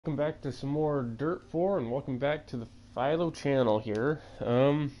Welcome back to some more Dirt4 and welcome back to the Phyllo channel here.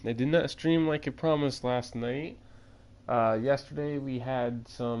 I did not stream like I promised last night. Yesterday we had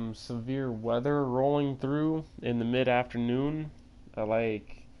some severe weather rolling through in the mid-afternoon.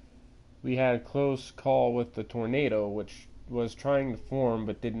 We had a close call with the tornado, which was trying to form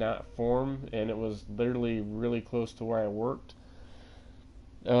but did not form, and it was literally really close to where I worked.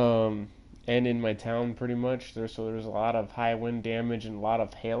 And in my town pretty much. There's a lot of high wind damage and a lot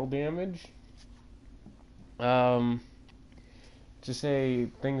of hail damage. Um, to say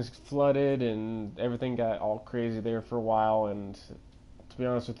things flooded and everything got all crazy there for a while. And to be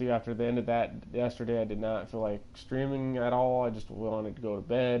honest with you, after the end of that yesterday, I did not feel like streaming at all. I just wanted to go to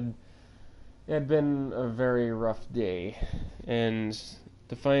bed. It had been a very rough day, and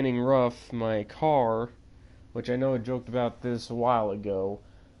defining rough, my car, which I know I joked about this a while ago.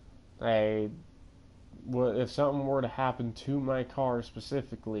 If something were to happen to my car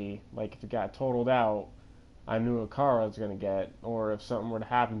specifically, like if it got totaled out, I knew what car I was going to get, or if something were to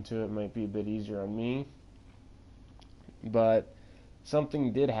happen to it, it might be a bit easier on me. But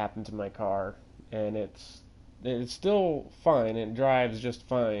something did happen to my car, and it's still fine. It drives just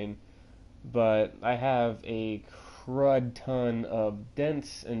fine, but I have a crud ton of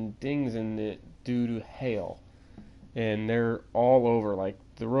dents and dings in it due to hail, and they're all over. Like,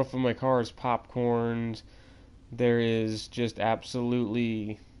 the roof of my car is popcorned. There is just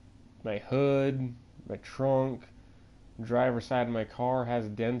absolutely my hood, my trunk, driver's side of my car has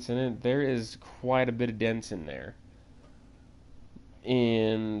dents in it. There is quite a bit of dents in there.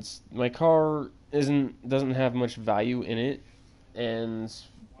 And my car doesn't have much value in it, and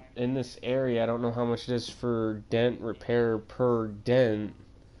in this area I don't know how much it is for dent repair per dent,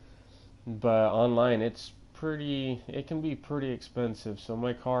 but online it can be pretty expensive, so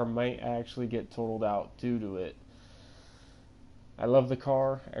my car might actually get totaled out due to it. I love the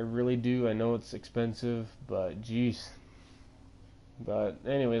car, I really do. I know it's expensive, but geez. But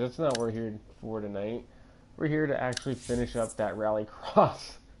anyway, that's not what we're here for tonight. We're here to actually finish up that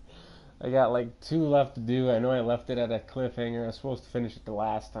Rallycross. I got like 2 left to do. I know I left it at a cliffhanger. I was supposed to finish it the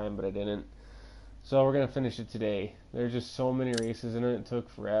last time, but I didn't. So we're going to finish it today. There's just so many races in it, it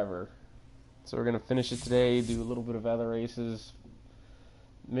took forever. So we're going to finish it today, do a little bit of other races,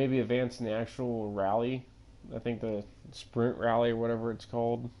 maybe advance in the actual rally. I think the sprint rally or whatever it's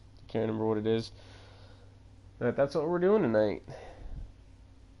called. I can't remember what it is. But that's what we're doing tonight.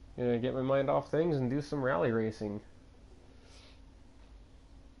 Gonna get my mind off things and do some rally racing.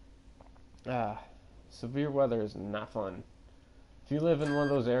 Severe weather is not fun. If you live in one of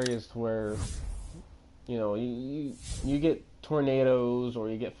those areas where, you get tornadoes or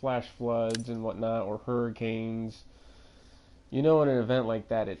you get flash floods and whatnot, or hurricanes, in an event like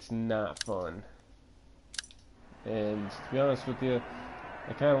that, it's not fun. And to be honest with you,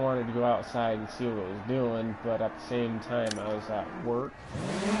 I kind of wanted to go outside and see what it was doing, but at the same time I was at work,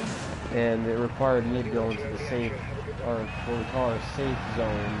 and it required me to go into the safe, or what we call our safe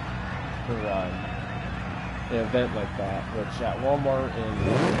zone, for an event like that, which at Walmart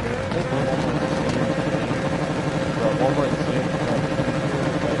Walmart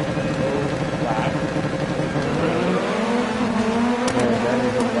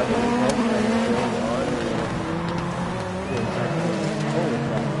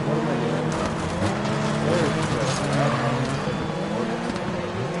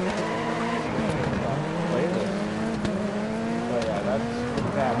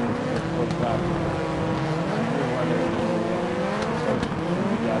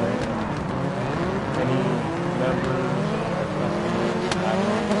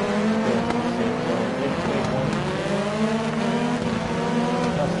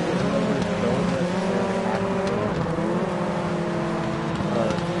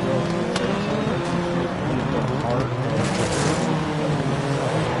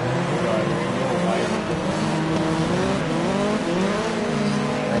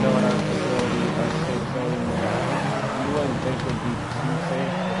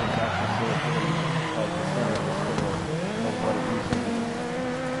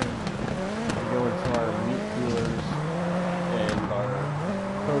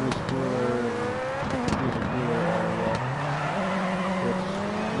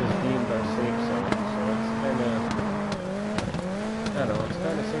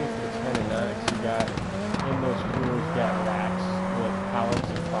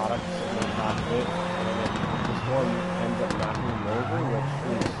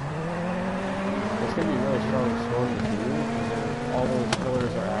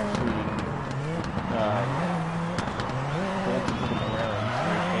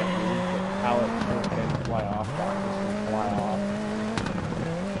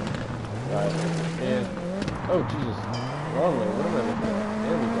But, yeah. Oh, Jesus. Wrong way. What am I looking at?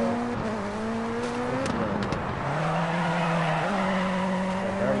 There we go. This is wrong way.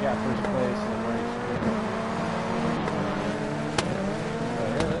 I already got first place, and I'm already sprinting. But,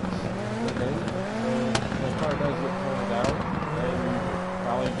 yeah, that's the thing. So, my car does get pointed out. I'm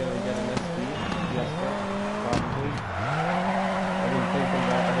probably going to get an SD, Fiesta, probably. I've been thinking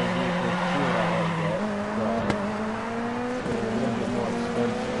about other vehicles too that I want to get, but they're a little bit more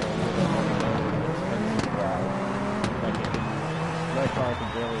expensive. A little bit more expensive route. Like my car I can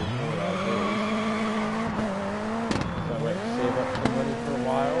barely afford as is. So I might save up some money for a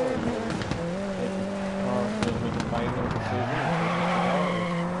while and then take a car, then make a final decision and take it out, and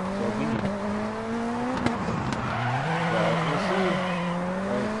so be it. But we'll see.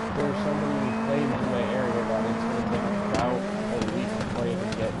 Like, there's so many lanes in my area that it's going to take about a week before I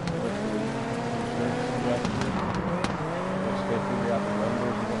even get virtually insurance adjusted. Once they figure out the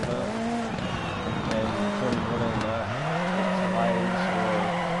numbers and whatnot. And determine whether or not it's wise or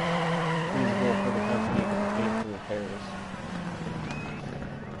feasible for the company to pay for repairs.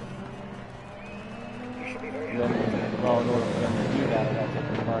 And then, well, in order for them to do that, I gotta take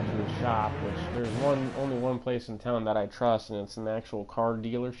the car to the shop, which there's only one place in town that I trust, and it's an actual car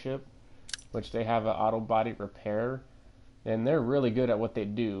dealership, which they have an auto body repair, and they're really good at what they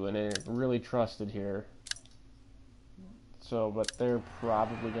do, and they're really trusted here. So, but they're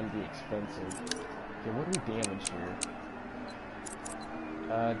probably going to be expensive. Okay, what do we damage here?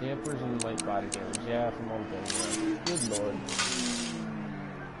 Dampers and light body damage. Yeah, from all the good lord.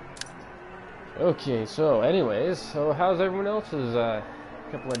 Okay, so anyways, so how's everyone else's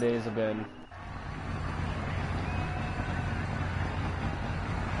couple of days have been?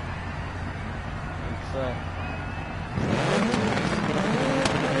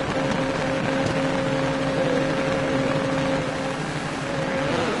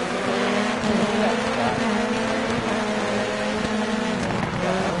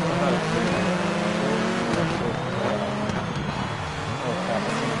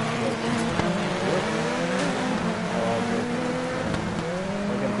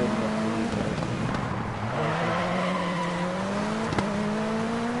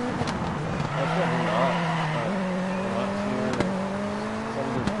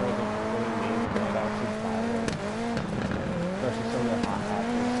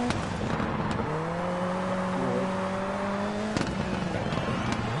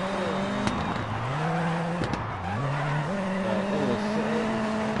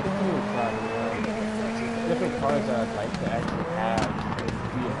 It's different cars that I'd like to actually have would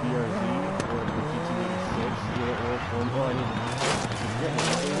be a BRZ or the GT86, either or one. Oh, I need to get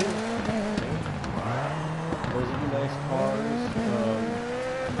one. Those would be nice cars.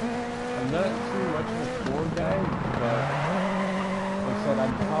 I'm not too much of a Ford guy, but like I said,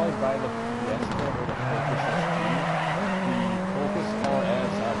 I'd probably buy the Fiesta or the Focus ST. The Focus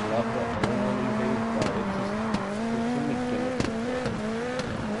RS, I'd love to own one of these days, but it's just, there's too many gimmicks with it.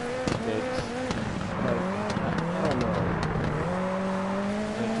 It's like, I don't know.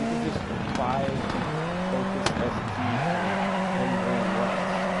 Like, you could just buy Focus ST and $10,000 less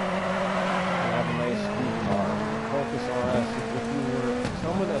and have a nice school car. Focus RS, if you were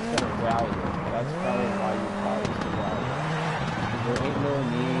someone that's going to rally it, that's probably why you probably should rally it. There ain't no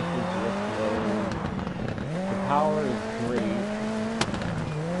need for drift mode. The power is great.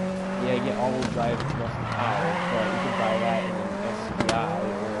 Yeah, you get all-wheel drive plus the power, but you can buy that in an STI,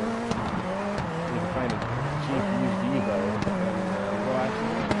 or you can find a cheap used Evo, and well,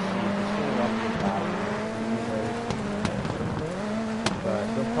 actually, it's cheap. It's still roughly $1,000. But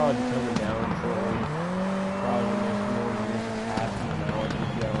they'll probably be coming down shortly. Probably when there's more years has passed, and then I'll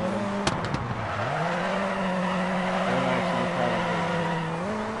just get on them. They'll actually probably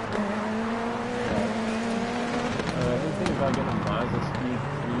I think thinking about getting a Mazda Speed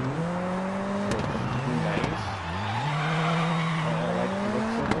 3, which would be nice. I like the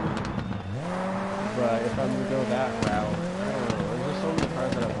looks of them. But if I'm going to go that route, I don't know. There's just so many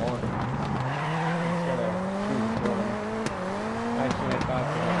cars that I want. I just gotta choose one. Actually, I thought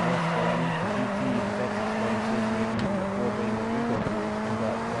that I missed one. GT, that's expensive. Maybe even the 4-bay Eco Boost.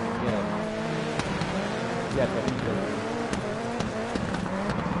 But then again, yeah, the Eco Boost.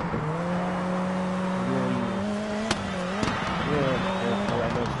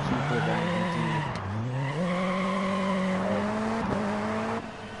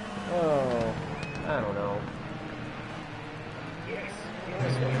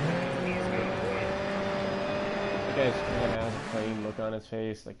 Look on his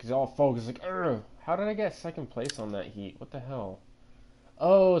face, like he's all focused, like, "Ugh, how did I get second place on that heat? What the hell?"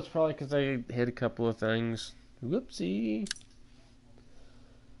 Oh, it's probably because I hit a couple of things. Whoopsie.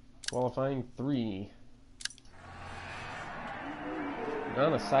 Qualifying 3. And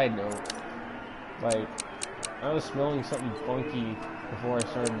on a side note, like, I was smelling something funky before I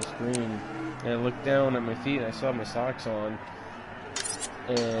started the screen, and I looked down at my feet and I saw my socks on,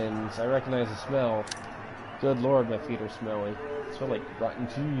 and I recognized the smell. Good lord, my feet are smelly. They smell like rotten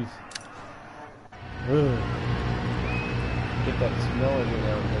cheese. Ugh. Get that smell in you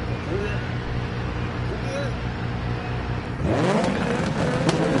now and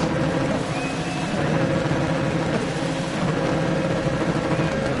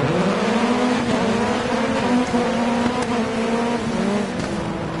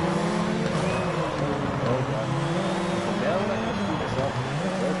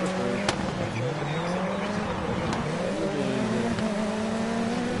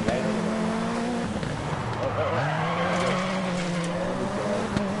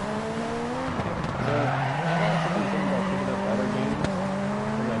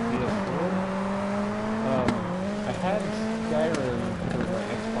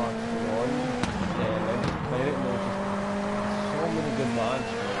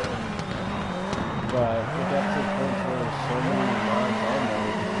but it got to the point where there's so many mods on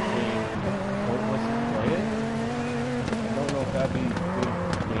there it just became pointless to play it. I don't know if that'd be a good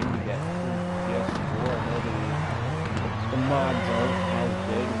game to get for PS4. I know the mods aren't as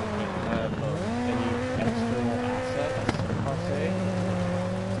big and they can't have any external assets, I'll say.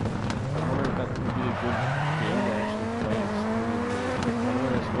 I wonder if that would be a good game to actually play and stream. I don't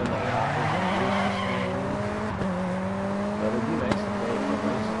want to spend a lot of years to stream, but it'd be nice to play it.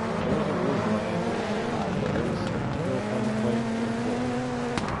 There was a reason why I did it. It was really fun to play.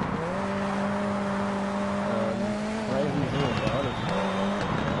 Horizon Zero Dawn is fun.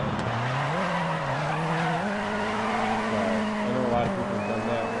 But I know a lot of people have done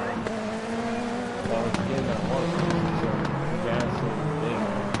that one. Well, it's a game that wants to use some gas and big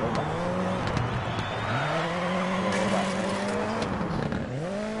robots.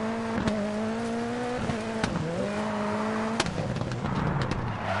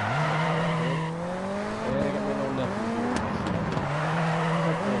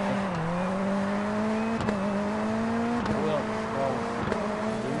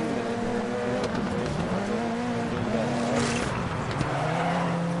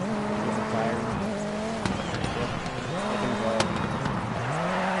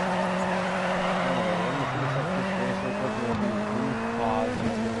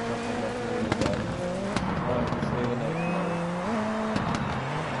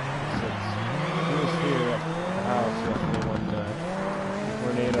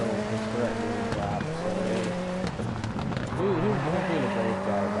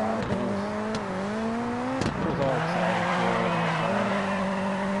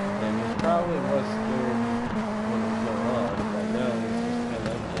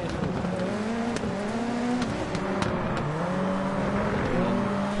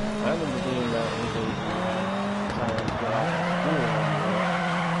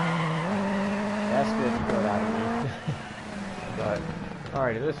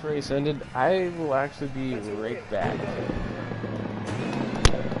 Alright, if this race ended, I will actually be right back.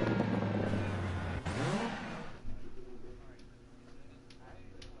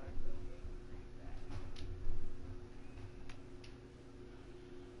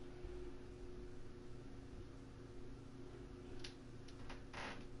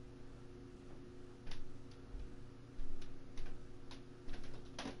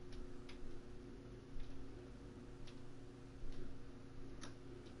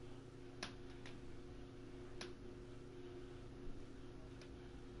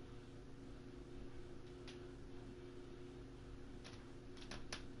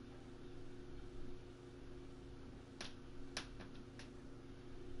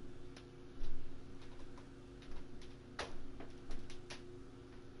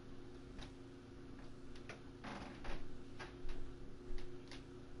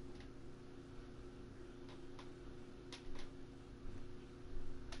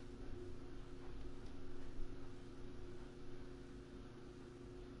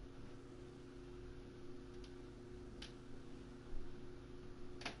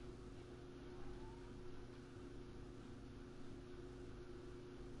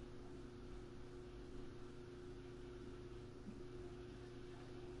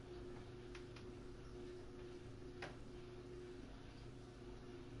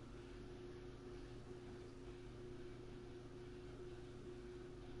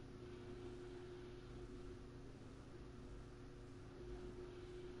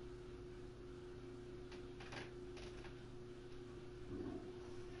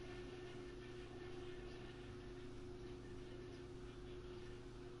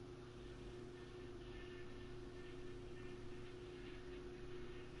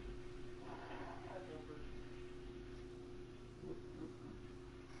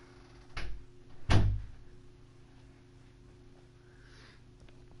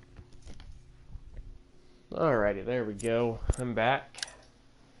 Alrighty, there we go. I'm back.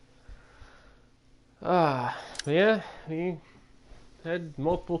 Yeah, we had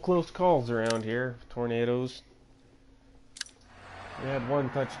multiple close calls around here. Tornadoes. We had one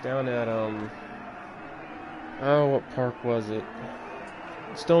touchdown at, oh, what park was it?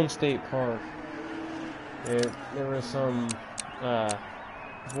 Stone State Park. There were some,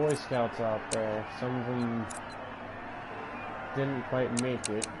 Boy Scouts out there. Some of them didn't quite make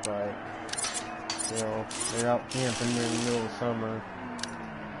it, but, you know, they're out camping in the middle of summer.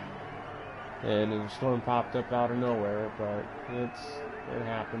 And a storm popped up out of nowhere, but it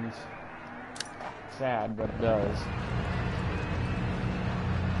happens. Sad, but it does.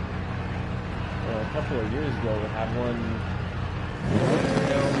 A couple of years ago, we had one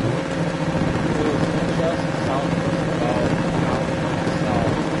down just south of about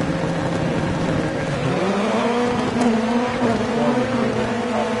south.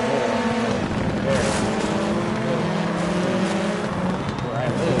 Where I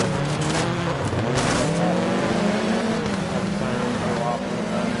live.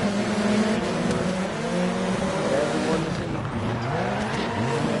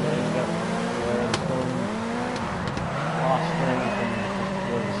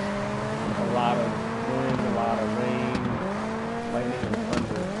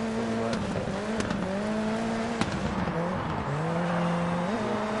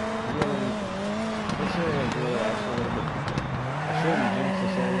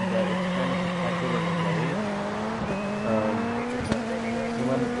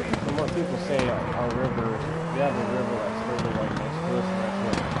 People say our river, we have a river that's really right next to us, and that's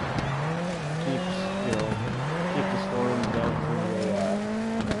what keeps, keep the storm down to a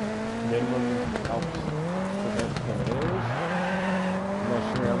minimum, helps prevent tornadoes. I'm not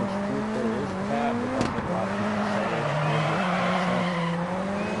sure how much truth there is to that, but that's what a lot of people say.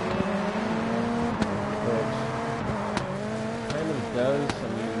 Which kind of does. I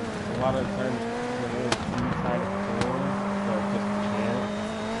mean, a lot of times tornadoes do try to form, but just can't.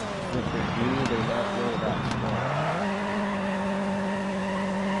 If they do, they're not really that small.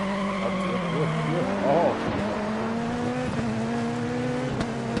 Oh,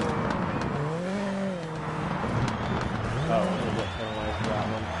 I'm gonna get penalized for that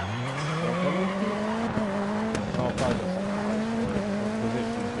one. I'll probably get penalized for it.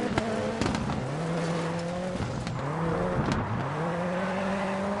 Position here for it.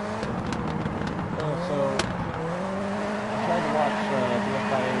 So I tried to watch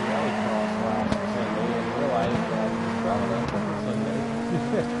Dirt4 Rallycross last Sunday and realized that it's probably not coming Sunday.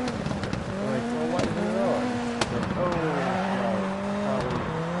 I'm like, well, why is it on? Like, oh, right, probably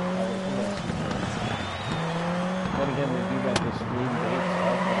then again, they do got the stream dates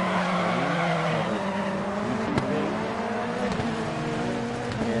up on the screen, YouTube date,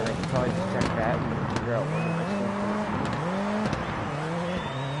 and I can probably just check that and figure out when the next one comes.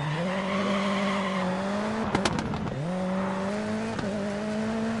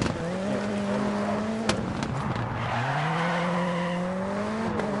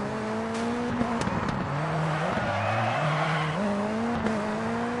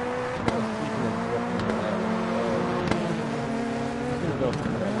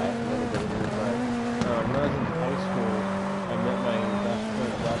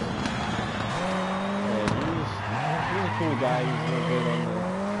 Guy who's a little bit on the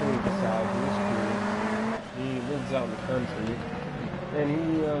crazy side. He lives out in the country, and he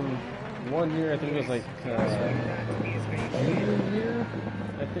one year, I think it was like junior year.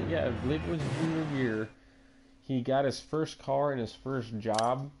 I believe it was junior year. He got his first car and his first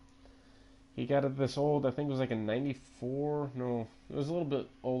job. He got this old, I think it was like a '94. No, it was a little bit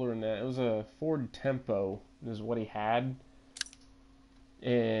older than that. It was a Ford Tempo. Is what he had,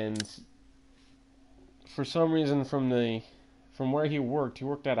 and for some reason, from where he worked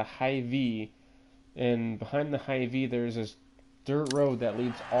at a Hy-Vee, and behind the Hy-Vee there's this dirt road that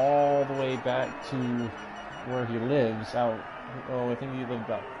leads all the way back to where he lives out. Oh, I think he lived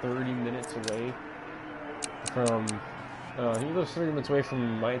about 30 minutes away from. He lives 30 minutes away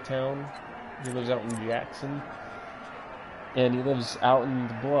from my town. He lives out in Jackson, and he lives out in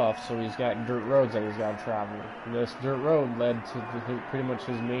the bluff, so he's got dirt roads that he's got to travel. And this dirt road led to pretty much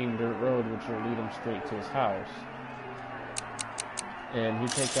his main dirt road, which will lead him straight to his house. And he'd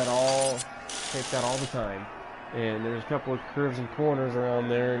take that all the time. And there's a couple of curves and corners around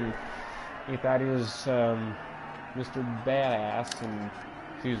there, and he thought he was Mr. Badass, and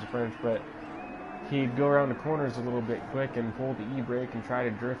excuse the French, but he'd go around the corners a little bit quick and pull the e-brake and try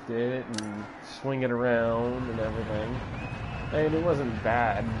to drift it and swing it around and everything. And it wasn't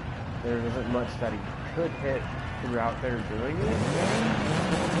bad. There wasn't much that he could hit throughout there doing it.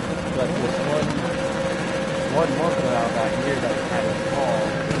 But this one one month about that year that we had his car,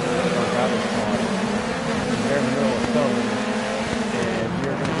 or got his car. They're in the middle of summer, and we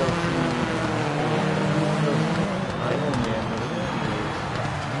were going to go see Iron Man race.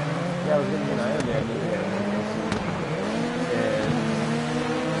 Yeah, it was going to be an Iron Man movie I was going to go see. And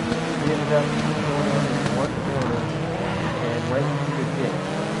we ended up going on this one corner and right into the ditch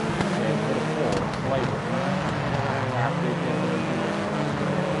and hit a pole slightly. Halfway down the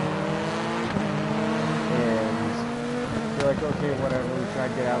and we're like, okay, whatever, we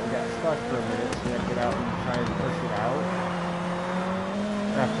tried to get out, we got stuck for a minute, so we had to get out and try and push it out.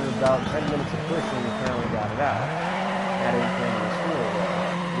 After about 10 minutes of pushing, we finally got it out. At 8 p.m. in school.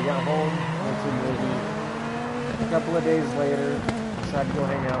 We got home, went to a movie. A couple of days later, decided to go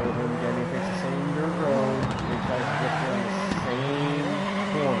hang out with him again. He takes the same dirt road, he tries to get there in the same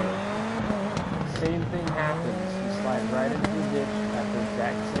corner. Same thing happens. We slide right into the ditch at the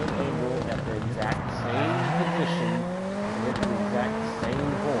exact same angle, at the exact same position, and hit the exact same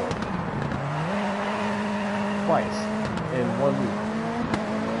hole. Twice in 1 week.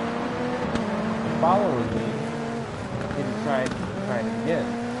 The following week, he tried it again.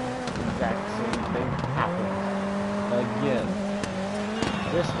 The exact same thing happened again.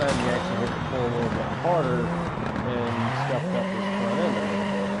 This time he actually hit the pole a little bit harder and scuffed up his front end a little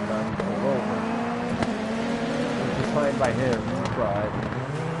bit and knocked the pole over. Which is fine by him, but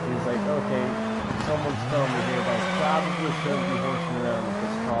he's like, okay, someone's telling me here that I probably shouldn't be horsing around with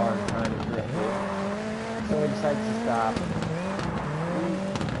this car and trying to drift it. So he decides to stop.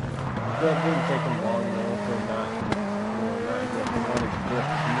 That didn't take him long enough to not drift. He wanted to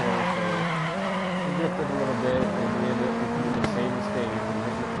drift more, so he drifted a little bit, and we ended up repeating the same mistake and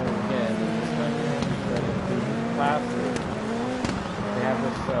hitting the pole again, and this time we started to do plastic. They have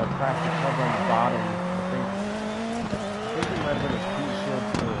this plastic cover on the bottom. I think it might have been a speed shield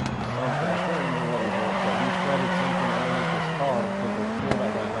for something. I can't remember what it was, but we threaded something underneath this car because the fuel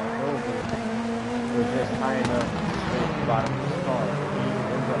that got knocked over was just high enough to scrape the bottom of this car.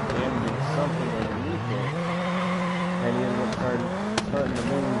 Damaging something underneath it, and he ended up starting to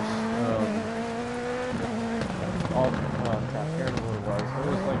lose all crap, I can't remember what it was. It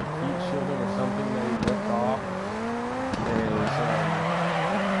was like heat shielding or something that he ripped off. And it was,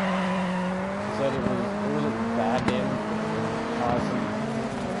 he said it wasn't bad damage, but it was causing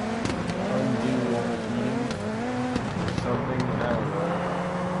undue overheating or something, I don't know.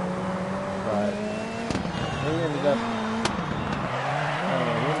 But he ended up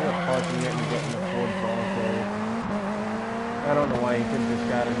parking it and getting a Ford Bronco. I don't know why he couldn't just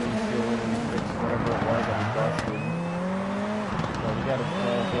got a new fuel and fixed whatever it was that he busted. But we got a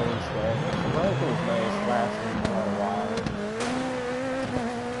Bronco instead. The Bronco was nice, lasted quite a while. It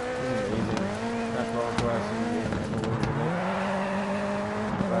was amazing. That Bronco has some amazing stories in it.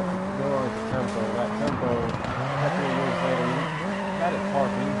 But go on with the Tempo. That Tempo, a couple of years later, we had it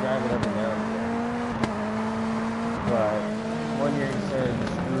parked. We drive it every now and then. But one year he said,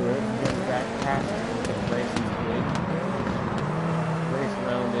 screw it, get it back past it with a racing big. Race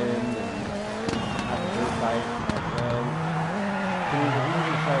around in and have a dirt bike around. He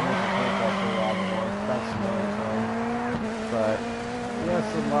even tried to make a take off for a while once. That's another time. But he has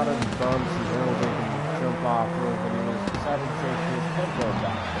a lot of bumps and hills they can jump off of, and he decided to take his Tempo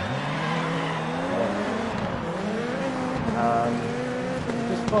back.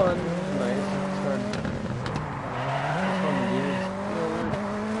 Just fun, nice.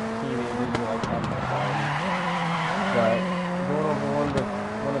 But going over one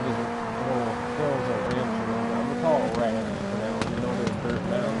of his little hills or ramps or whatever, I'm gonna call it ramps for now. You know there's dirt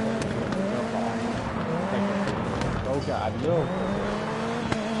mountains that you have to jump off. Oh god, no!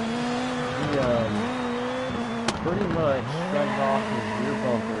 He pretty much shrugged off his rear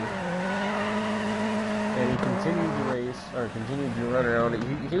bumper, and he continued to race or continued to run around.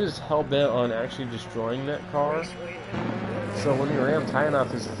 He was hell bent on actually destroying that car. So when he rammed high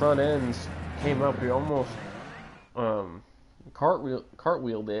enough, his front ends came up. We almost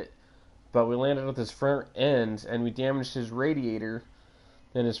cartwheeled it, but we landed with his front ends, and we damaged his radiator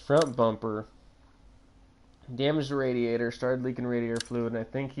and his front bumper. Damaged the radiator, started leaking radiator fluid, and I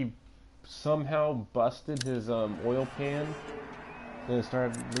think he somehow busted his oil pan, and it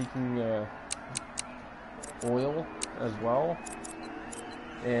started leaking oil as well.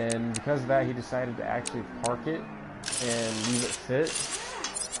 And because of that, he decided to actually park it and leave it sit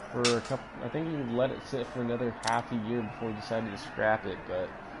for a couple. I think he let it sit for another half a year before he decided to scrap it. But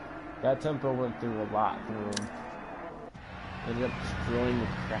that Tempo went through a lot through him. Ended up destroying the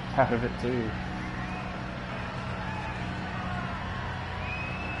crap out of it too.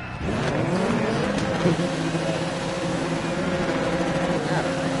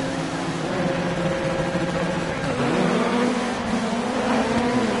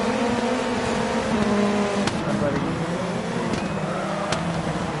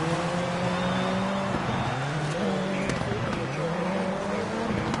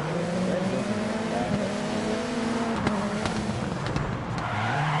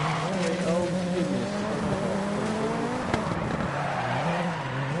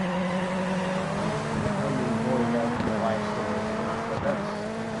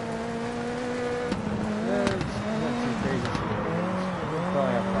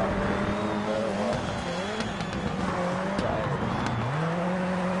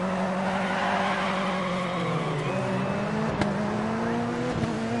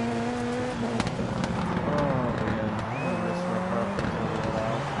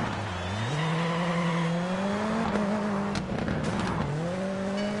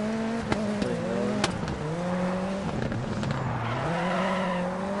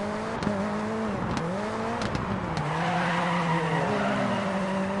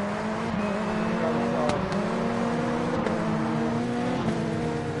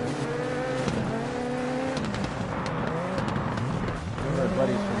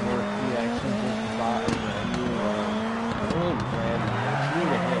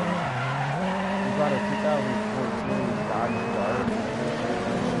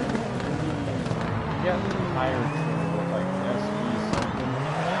 higher trim with like an SE something.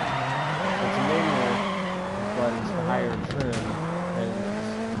 It's a manual, but it's the higher trim, and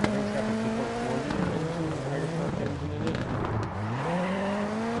I think it's got the 2.4 liter engine, higher torque engine in it.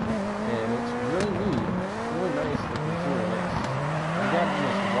 And it's really neat. It's really nice looking too. And I got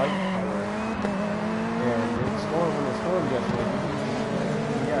this white color, and it stormed when it stormed yesterday.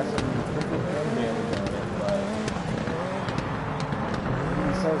 We got some pretty good damage on it, but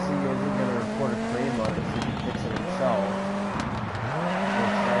he says he isn't going to report a claim on it if he can fix it himself.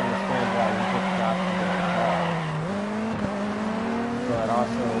 Which I understand why he took the option to the car. But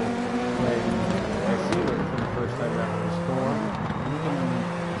also, when I see it for the first time after the storm, you can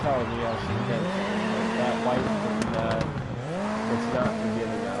tell he has some dents. Like that white from that, it's not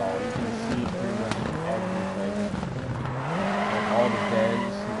forgiving at all. You can see pretty much everything. Like all the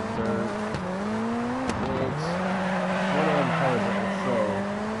dents, the dirt. It's one of them colors that will show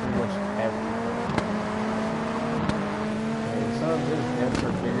pretty much everything. And some of his dents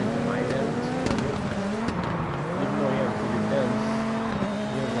are bigger than my dents. Even though he has bigger dents,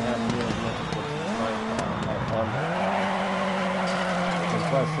 he doesn't have near as much as my car, like on my car. And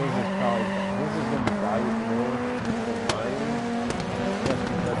plus, his is going to be valued more than mine, just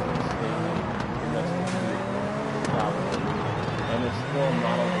because of the state of domestic vehicle, probably. And it's still a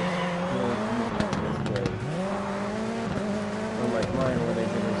model that's still used to this day. Unlike mine, where they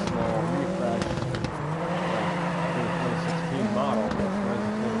did a small refresh, like the 2016 model, which runs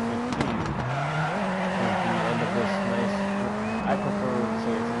until 2015, is the end of this nice, I prefer to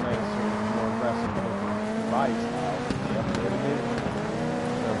say it's a nicer, more aggressive looking body style. They upgraded it from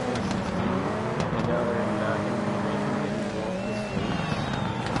 2016, and now they're not going to be making any more of the States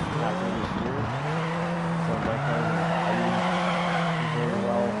after this year. So my car is valued very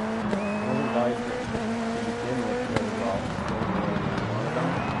well. It wasn't valued to begin with very well.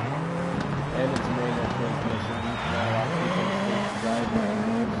 And it's a manual transmission. Not a lot of people in the States drive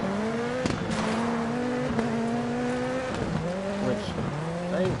manuals. Which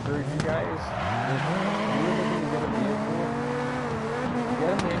I encourage you guys, if you're looking to get a vehicle, get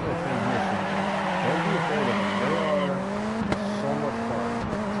a manual transmission. Don't be afraid of them. They are so much fun.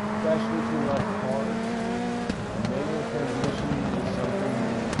 Especially if you love cars. A manual transmission is something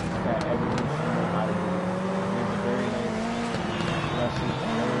that everyone should know how to do. It's a very nice lesson to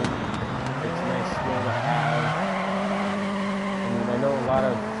learn. It's a nice skill to have. I mean, I know a lot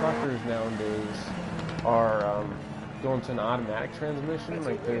of truckers nowadays are going to an automatic transmission,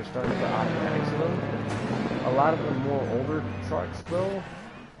 like they're starting to put automatics in them. A lot of the more older trucks, though,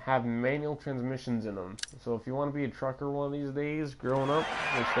 have manual transmissions in them. So if you want to be a trucker one of these days, growing up,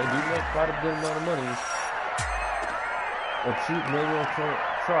 which they do make quite a good amount of money, a cheap manual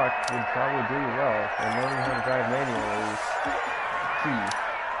truck would probably do you well, and learning how to drive manual is key.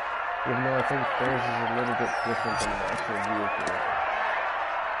 Even though I think theirs is a little bit different than an actual vehicle.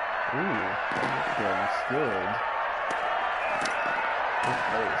 Ooh, that feels good. This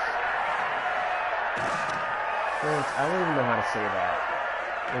place. France, I don't even know how to say that.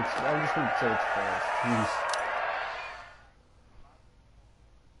 I'm just going to say it's France. Jeez.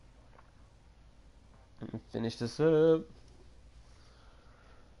 Let me finish this up.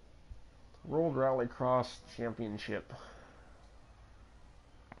 World Rallycross Championship.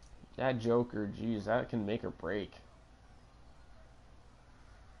 That Joker, geez, that can make or break.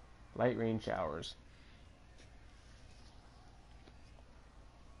 Light rain showers.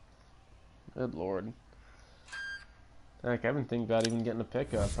 Good lord. Heck, I've been thinking about even getting a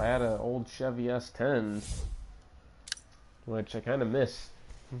pickup. I had an old Chevy S10, which I kind of missed.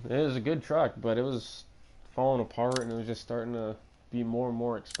 It was a good truck, but it was falling apart, and it was just starting to be more and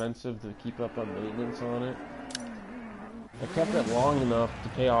more expensive to keep up on maintenance on it. I kept it long enough to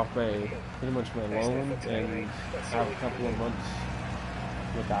pay off pretty much my loan and have a couple of months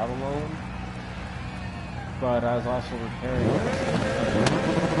without a loan. But I was also repairing it.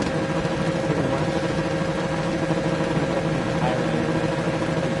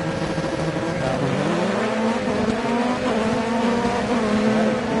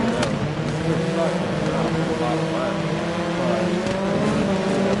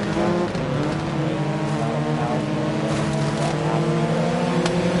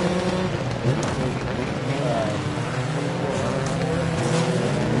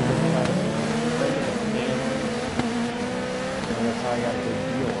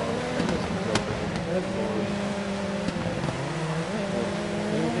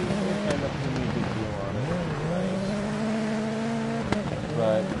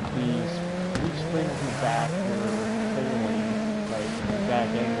 But these reach springs in the back were failing, like the back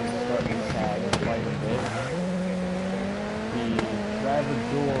end was starting to sag quite a bit. The driver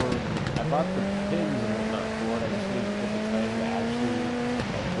door, I bought the pins and whatnot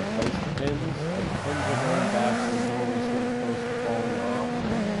pins are going back to normal, getting close to falling off.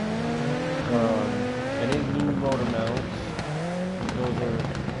 I need new motor mounts. Those are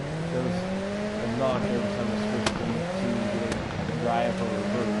knocked every time I switch them to either drive or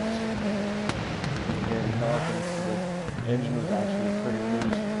reverse. And back into the engine was actually pretty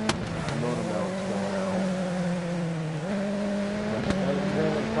loose. The motor mounts going out. Which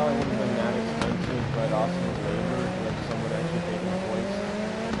granted probably wouldn't have been that expensive, but also the labor of someone actually taking the voice,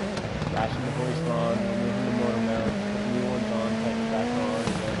 flashing the voice on, removing the motor mounts, putting new ones on, taking it back on,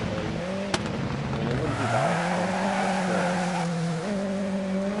 and everything. I mean, it wouldn't be that expensive for sure.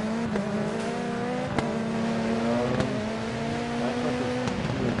 That's like this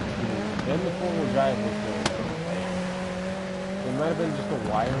 2 and 2. Then the 4-wheel drive was going like, it might have been just a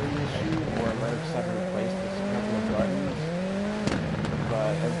wiring issue, or I might have just had to replace this couple of buttons.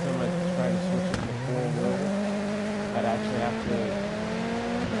 But every time I try to switch it to 4-wheel, I'd actually have to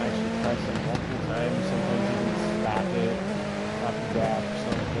press it multiple times, sometimes even slap it, slap the gap or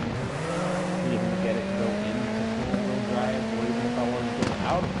something, to even get it to go into 4-wheel drive, or even if I wanted to go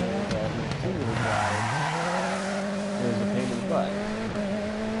out of 4-wheel drive into 2-wheel drive, it was a pain in the butt.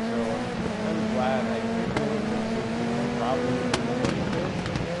 So I'm kind of glad I did it, probably more anyway.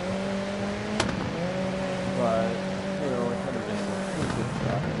 But you know, I kind of missed it. It was good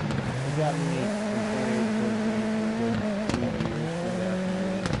stuff. It got me compared towards me for a good 2 years, 2.5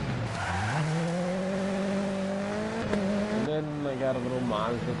 years. And then I got a little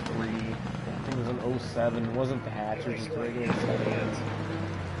Mazda 3. I think it was an 07. It wasn't the hatch, it was just a regular sedan.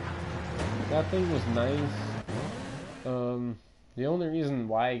 That thing was nice. The only reason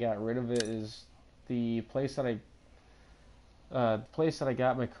why I got rid of it is the place that I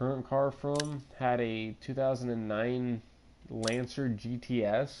got my current car from had a 2009 Lancer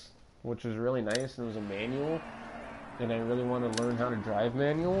GTS, which was really nice, and it was a manual, and I really wanted to learn how to drive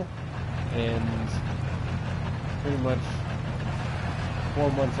manual, and pretty much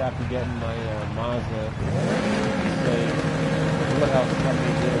 4 months after getting my Mazda, they what else can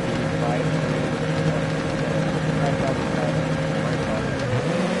they do? They can buy it for me. I probably had my car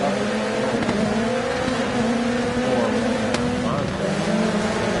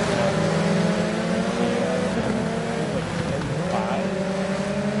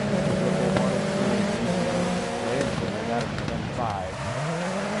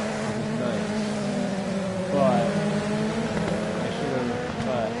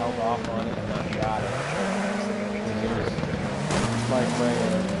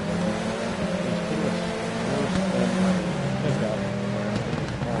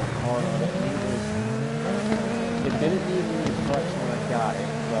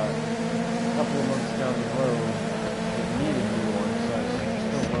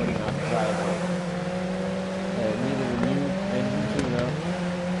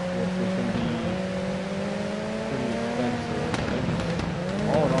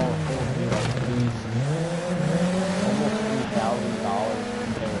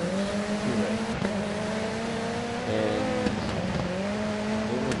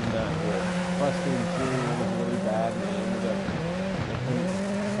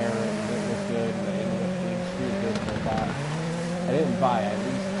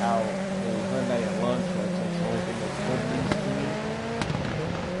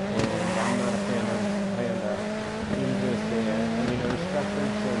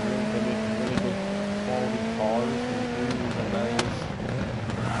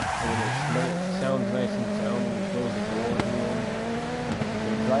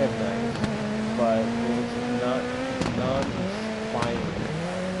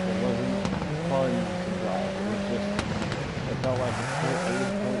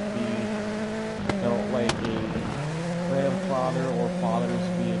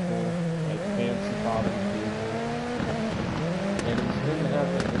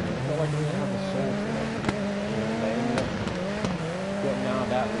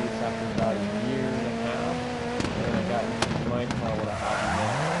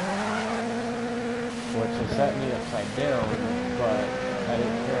set me upside down, but I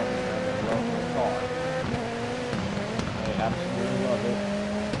didn't care at the time. I love my car. I absolutely love it,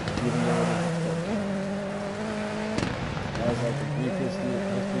 even though it isn't working. That was like the briefest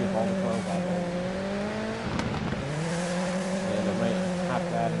history of all the cars I've owned. And I might have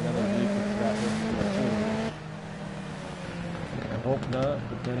to add another vehicle to that history soon. I hope not,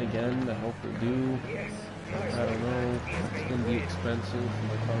 but then again, I hope they do. I don't know. It's going to be expensive.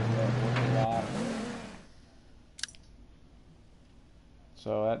 My car's not worth a lot.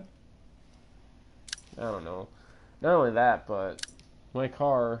 So that, I don't know. Not only that, but my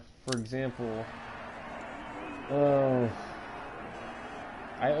car, for example,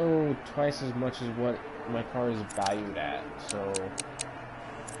 I owe twice as much as what my car is valued at, so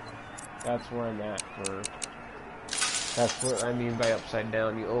that's where I'm at for. That's what I mean by upside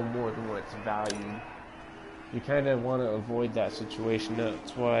down. You owe more than what it's valued. You kind of want to avoid that situation.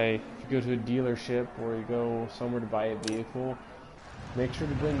 That's why if you go to a dealership or you go somewhere to buy a vehicle, make sure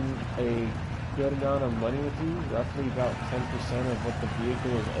to bring a good amount of money with you, roughly about 10% of what the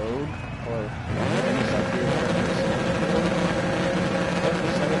vehicle is owed, or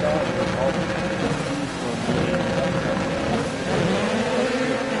 10% of that is all fees for me.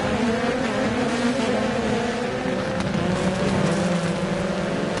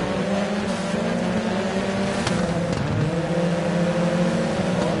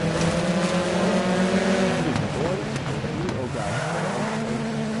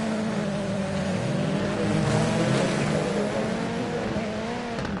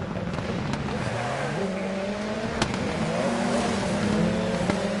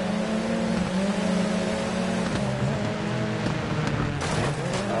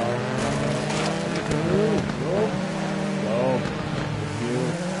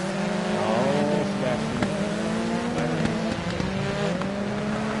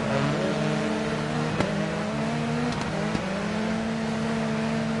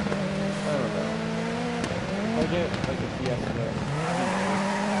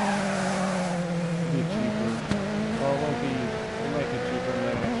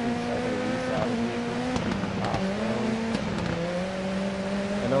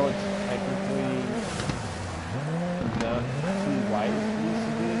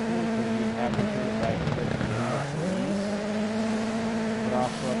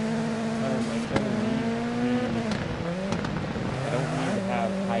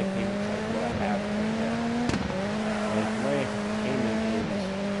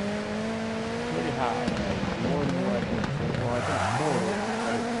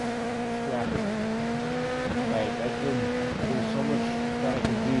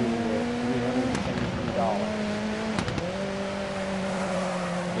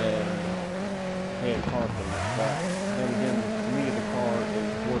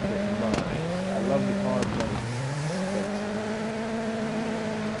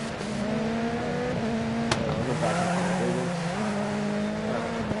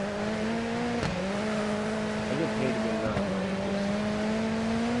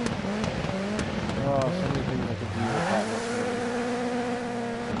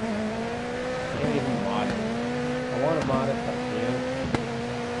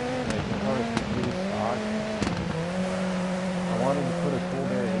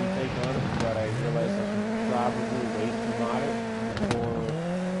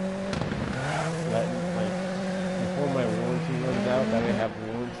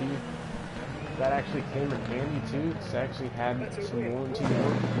 That actually came in handy too, because I actually had some warranty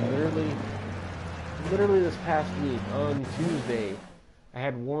work. Literally this past week on Tuesday, I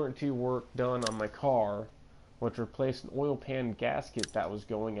had warranty work done on my car, which replaced an oil pan gasket that was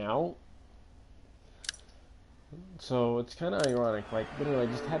going out. So it's kind of ironic. Like literally,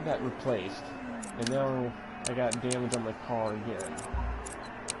 I just had that replaced, and now I got damage on my car again.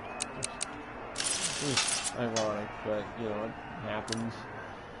 It's ironic, but you know it happens.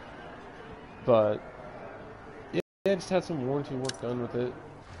 But yeah, I just had some warranty work done with it.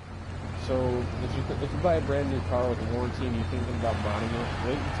 So if you buy a brand new car with a warranty and you're thinking about modding it,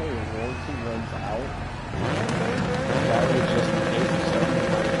 wait until your warranty runs out. That way, just in case something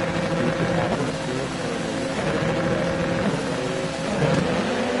stupid happens to it,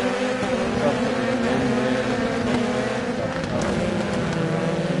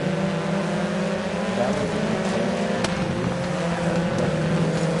 that would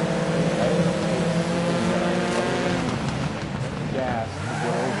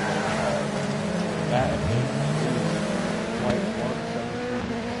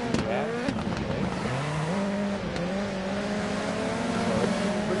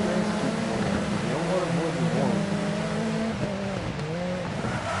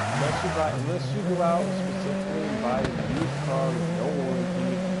unless you go out specifically and buy a used car with no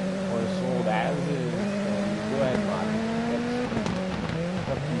warranty or is sold as is, then go ahead and mod it.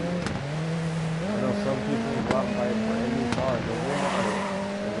 That's up to you. I know some people go out and buy a brand new car and they'll mod it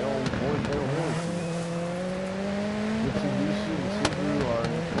and they'll void their warranty. Mitsubishi and Subaru are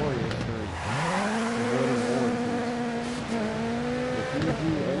notorious for voiding warranties. If you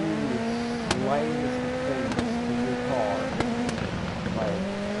do any slightest things to your car, like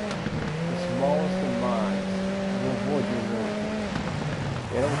smallest of mods, will void your warranty.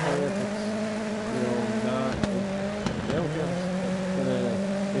 They don't care if it's, you know, not, they don't care if it's going to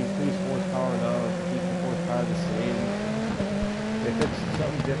increase horsepower or not, or keep the horsepower the same. If it's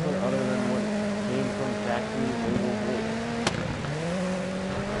different other than what came from factory label wood.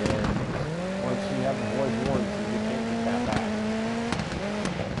 And once you have a void warranty, you can't get that back.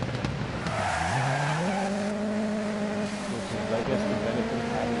 Which is, I guess, the benefit of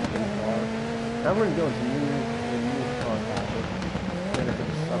having a new car. Now we're going to go into new car topic. Benefit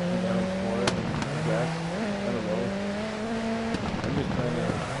of up and down for it, I guess. I don't know. I'm just trying to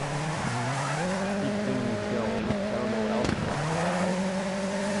keep things going. I don't know what else to talk about.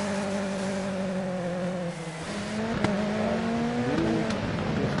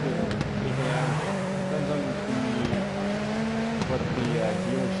 Depends on what the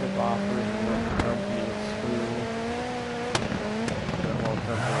dealership offers and what the company is through. The whole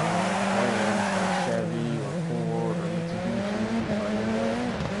company plans like Chevy or Ford or Mitsubishi,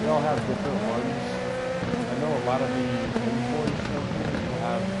 they all have different ones. I know a lot of the import companies will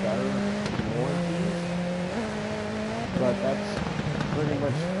have better warranties, but that's pretty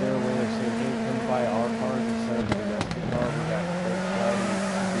much their way of saying, hey, come buy our cars instead of the domestic car. We got great quality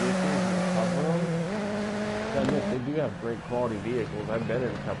vehicles and cover them. I admit, they do have great quality vehicles. I've been in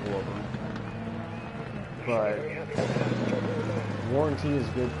a couple of them. But warranty is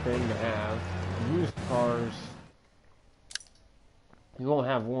a good thing to have. Used cars, you won't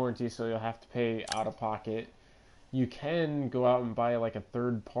have warranty, so you'll have to pay out of pocket. You can go out and buy like a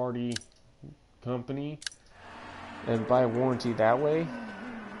third party company and buy a warranty that way,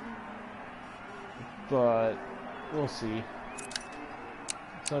 but we'll see.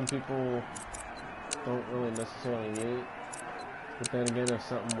 Some people don't really necessarily need it, but then again, if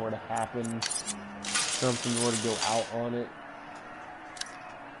something were to happen, something were to go out on it,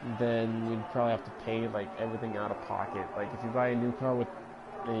 then you'd probably have to pay like everything out of pocket. Like if you buy a new car with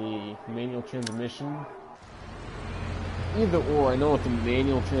a manual transmission, either or, I know with the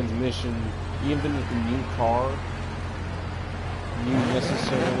manual transmission, even with a new car, you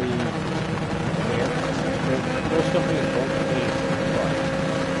necessarily pay. Most companies don't pay.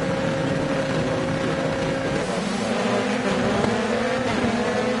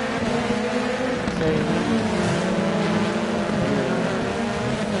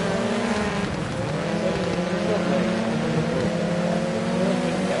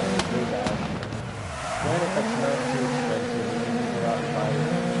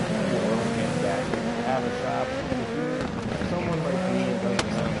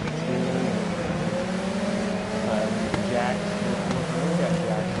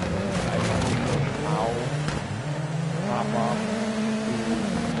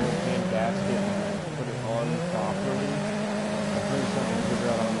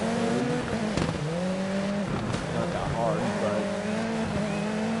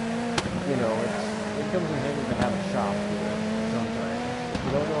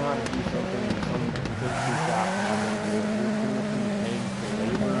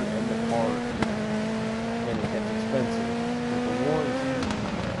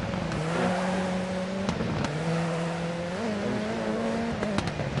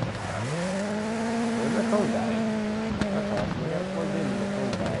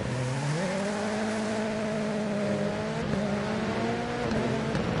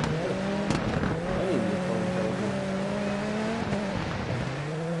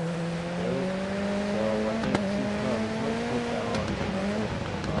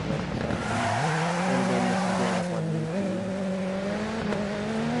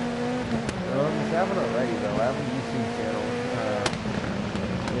 Already though, I have a YouTube channel.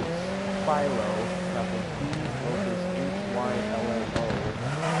 It's Phyllo, capital P, lowercase H-Y-L-L-O.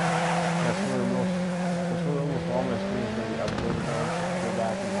 That's where almost all my streams will be uploaded on. Go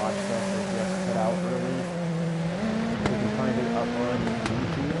back and watch stuff that gets put out early. You can find it up on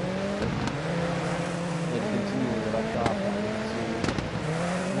YouTube. And continue to left off and see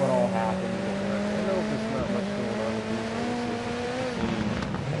what all happened. I know there's not much going on with these races.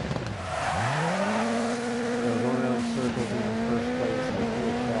 Circles in the first place, get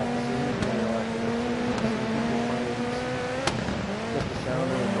the sound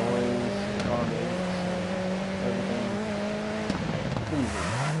of the noise, comments, everything pleasing.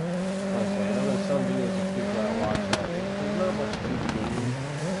 Honestly, I know there's some videos of people that watch that. There's not much to do,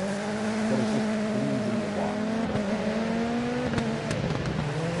 but it's just pleasing to watch.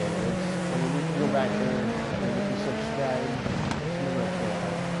 And you can go back there, and if you subscribe to my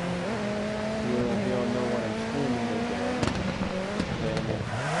channel, you'll know what I'm streaming.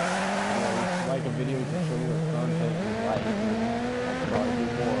 Like a video to show you what content you like, I'll probably do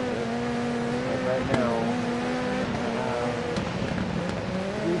more of it. Like right now, I have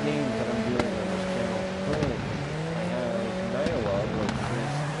 3 games that I'm doing on this channel currently. I have Nyla, which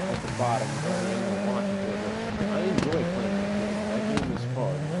is at the bottom, going in and watching it. I enjoy playing that game. That game is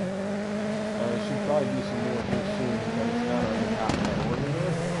fun. probably do some more here soon, but it's not on the top priority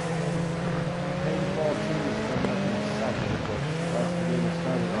list. Paintball 2 is coming up in a second, which that's the game I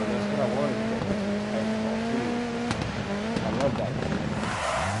started on. That's what I wanted to get into, Paintball 2. I love that game.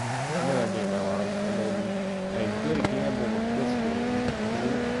 Another game I love. And then I did a gamble with this game,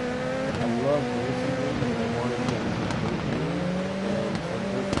 Dirt. I love the racing games, and I wanted to get into the Dirt game. And when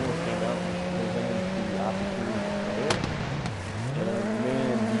Dirt 4 came out, it presented the opportunity to play it. And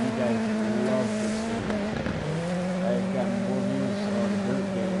man, do you guys love this game. I've gotten more views on a Dirt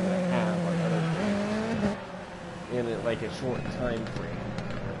game than I have on other games. In like a short time frame.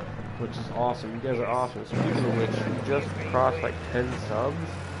 Which is awesome. You guys are awesome. Speaking of which, we just crossed like 10 subs.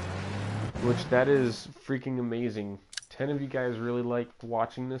 Which that is freaking amazing. 10 of you guys really liked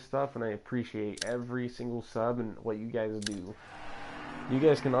watching this stuff, and I appreciate every single sub and what you guys do. You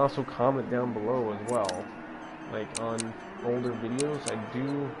guys can also comment down below as well. Like on older videos, I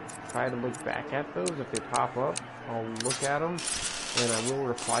do try to look back at those. If they pop up, I'll look at them, and I will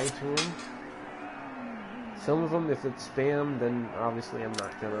reply to them. Some of them, if it's spam, then obviously I'm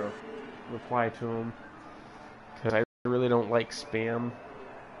not going to reply to them. Because I really don't like spam.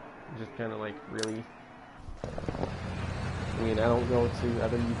 Just kind of like, really. I mean, I don't go to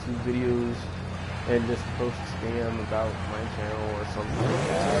other YouTube videos and just post spam about my channel or something like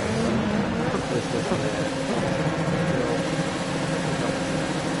that. Just this and that. You know.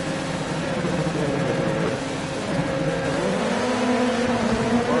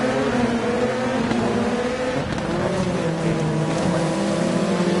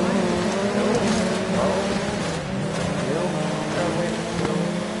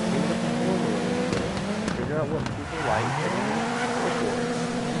 What people like and go for it.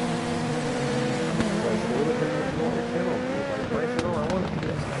 Because they look at your channel, like my channel, I want to do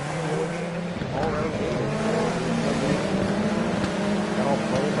this. All around gaming. I don't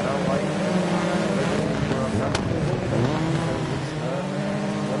play, but I don't like it.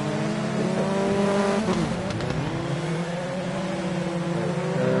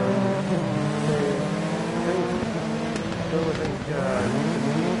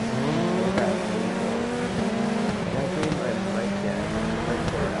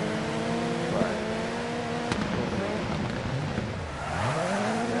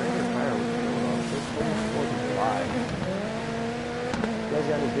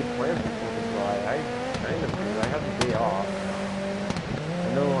 Got any big plans for 4th of July? I kind of do. I have the day off. I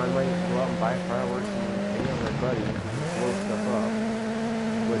know I might go out and buy fireworks and hang out with my buddy and blow stuff up,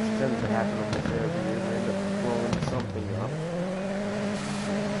 which tends to happen almost every year. I end up blowing something up.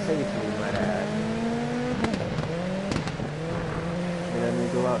 Safely, might add. And then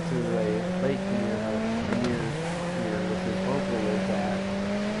we go out to a lake near here, which is local lives at,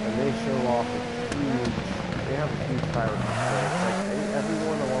 and they show off a huge. They have a huge fireworks display. Like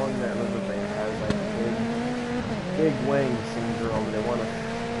everyone along that riverbank has like big Wang syndrome. They want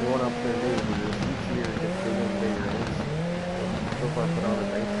up their neighbors each year. It gets bigger and bigger. And so far, put on a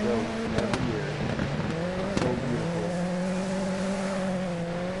nice show every year. It's so beautiful.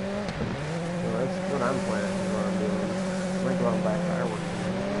 So that's what I'm planning. You know what I'm doing. I might go out and buy fireworks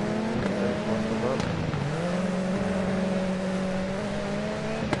and blow them up.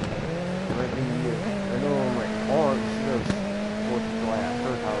 It might be. I know my aunt, she does 4th of July at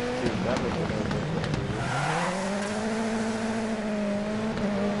her house too. That was a little bit weird.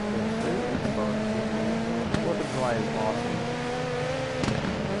 It's fun. 4th of July is awesome.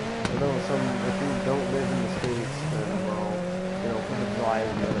 I know if you don't live in the States, then, well, you know, 4th of July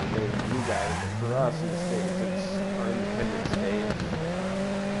is another day for you guys. But for us in the States, it's our Independence Day.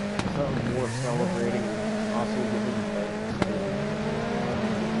 Something more celebrating, also giving thanks to.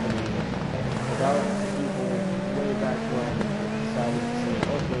 Without people way back when decided to say,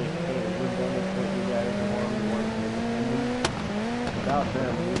 okay, hey, we're done with what you guys want, we want to be independent. Without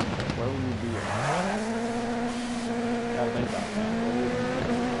them, where would we be? Gotta think about that.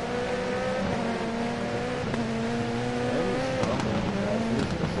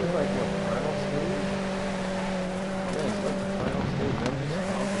 This is like what, final stage? Yeah, it's like the final stage. I'm just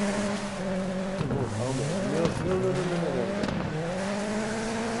stomping. No.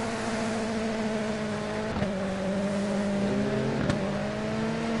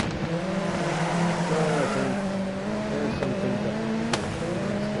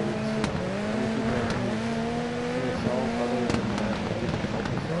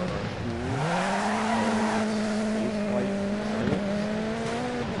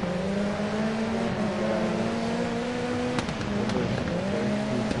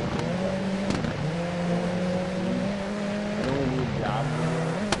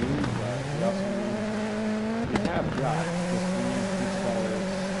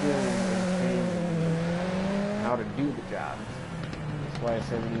 how to do the job. That's why I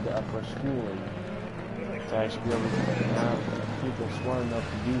say we need to up our schooling to actually be able to have people smart enough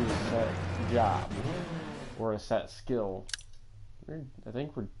to do a set job or a set skill. I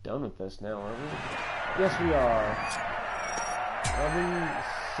think we're done with this now, aren't we? Yes, we are. Every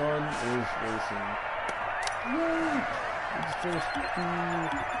son is racing. Yay! We just finished the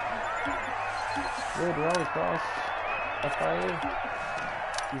Rallycross FIA.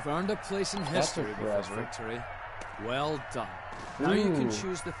 You've earned a place in history with this victory. Well done. Now you can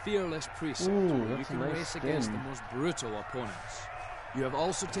choose the Fearless precinct, where you can race against the most brutal opponents. You have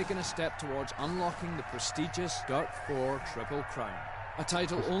also taken a step towards unlocking the prestigious Dirt4 Triple Crown, a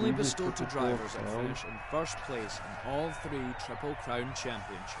title only bestowed to drivers that finish in first place in all 3 Triple Crown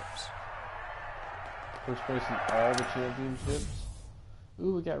championships. First place in all the championships?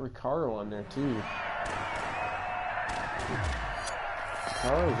 Ooh, we got Ricardo on there too.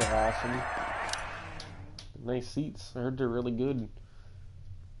 Ricardo's awesome. Nice seats. I heard they're really good.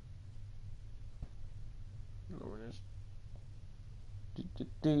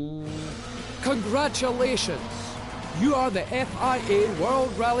 Congratulations! You are the FIA World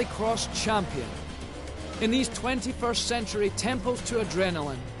Rallycross Champion. In these 21st century temples to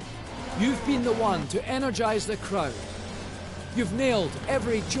adrenaline, you've been the one to energize the crowd. You've nailed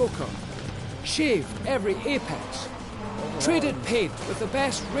every joker, shaved every apex, traded paint with the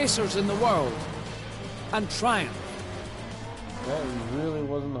best racers in the world, and triumphed. That really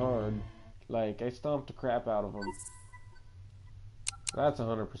wasn't hard. Like, I stomped the crap out of them. That's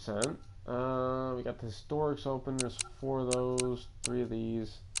 100%. We got the Historics open. There's 4 of those, 3 of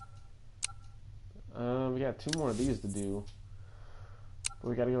these. We got 2 more of these to do. But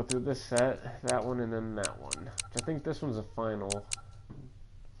we got to go through this set, that one, and then that one. Which I think this one's a final.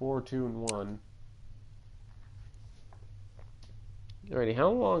 4, 2, and 1. Alrighty, how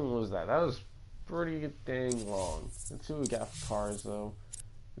long was that? That was pretty dang long. Let's see what we got for cars, though.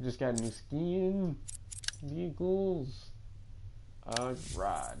 We just got new skiing vehicles.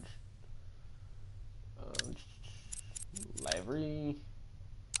 Garage. Livery.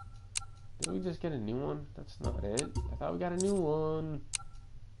 Did we just get a new one? That's not it. I thought we got a new one.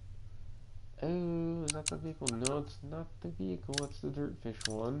 Oh, is that the vehicle? No, it's not the vehicle. It's the Dirtfish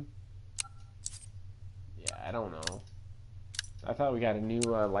one. Yeah, I don't know. I thought we got a new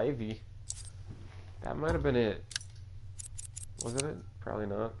Livy. That might have been it. Wasn't it? Probably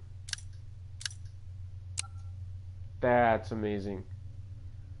not. That's amazing.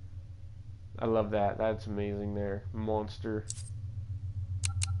 I love that. That's amazing there. Monster.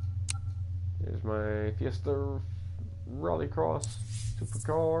 There's my Fiesta Rallycross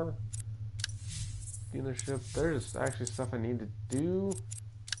supercar dealership. There's actually stuff I need to do. So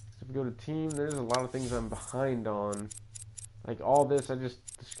if we go to team, there's a lot of things I'm behind on. Like all this I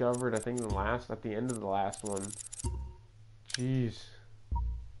just discovered, I think at the end of the last one. Jeez.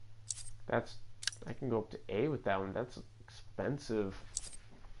 I can go up to A with that one. That's expensive.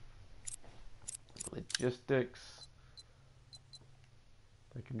 Logistics.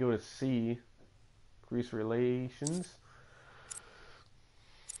 I could go to C. Grease relations.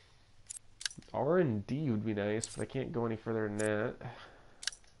 R&D would be nice, but I can't go any further than that.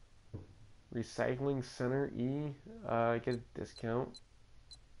 Recycling center E. I get a discount.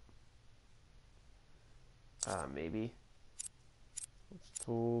 Maybe. It's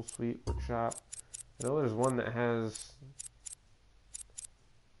tool, suite, workshop. I know there's one that has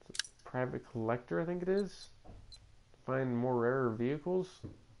private collector, I think it is. Find more rarer vehicles.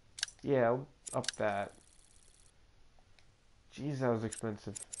 Yeah, I'll up that. Jeez, that was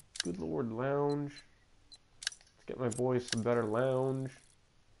expensive. Good lord, lounge. Let's get my boys some better lounge.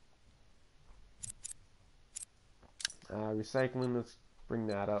 Recycling, let's bring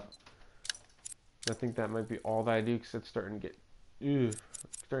that up. I think that might be all that I do because it's starting to get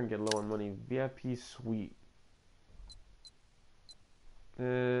low on money. VIP suite.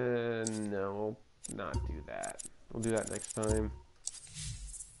 No, we'll not do that. We'll do that next time.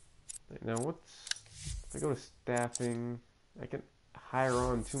 Now, if I go to staffing, I can hire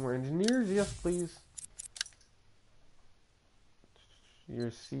on 2 more engineers. Yes, please.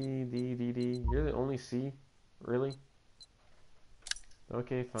 You're C, D, D, D. You're the only C? Really?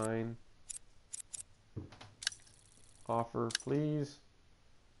 Okay, fine. Offer, please.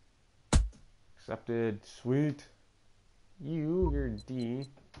 Accepted. Sweet. You're D.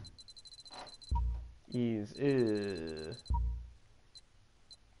 E's.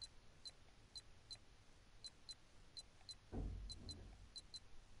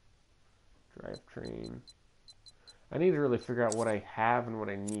 Drivetrain. I need to really figure out what I have and what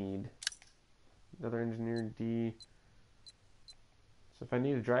I need. Another engineer, D. So if I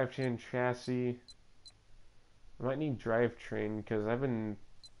need a drivetrain chassis, I might need drivetrain because I've been,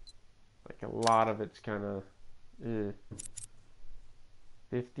 like, a lot of it's kind of,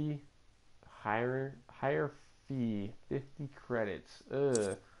 50 higher fee, 50 credits.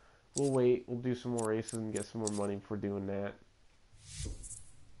 We'll wait. We'll do some more races and get some more money before doing that.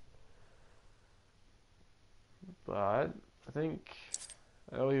 But I think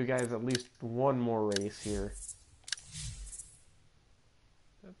I owe you guys at least one more race here.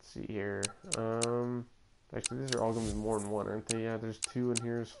 Let's see here. Actually, these are all going to be more than one, aren't they? Yeah, there's 2 in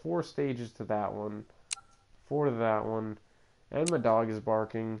here. There's 4 stages to that one, 4 to that one, and my dog is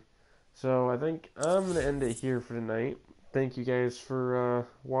barking. So I think I'm going to end it here for tonight. Thank you guys for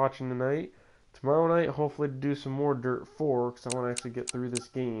watching tonight. Tomorrow night, hopefully to do some more Dirt 4, because I want to actually get through this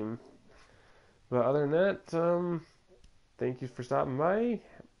game. But other than that, thank you for stopping by.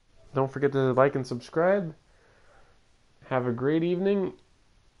 Don't forget to like and subscribe. Have a great evening.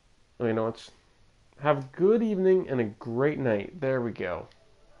 Have a good evening and a great night. There we go.